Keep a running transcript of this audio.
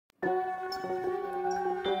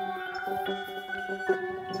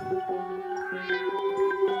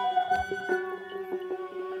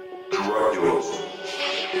The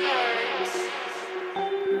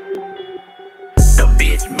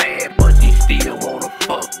bitch mad, but she still wanna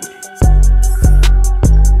fuck me.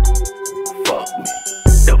 Fuck me.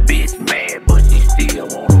 The bitch mad, but she still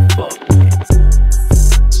wanna fuck me.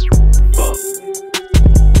 Fuck me.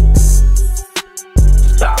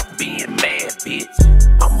 Stop being mad, bitch.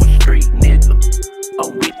 I'm a street nigga.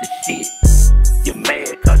 I'm with the shit. You're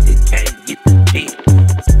mad cause you can't get the dick.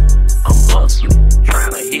 I'm hustling,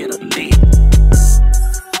 tryna hit a lick.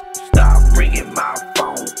 Stop ringing my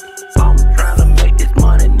phone. I'm tryna make this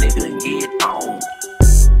money, nigga, get on.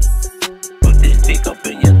 Put this dick up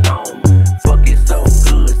in your dome. Fuck it so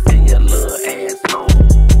good, send your little ass home.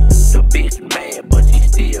 The bitch mad, but she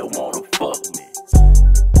still wanna fuck me.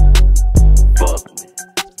 Fuck me.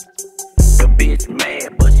 The bitch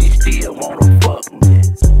mad, but she still wanna fuck me.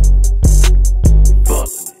 Fuck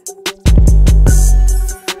me.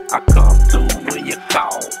 I come through when you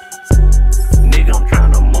call. Nigga, I'm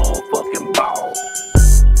tryna motherfucking ball.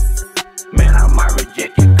 Man, I might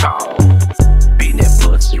reject your call.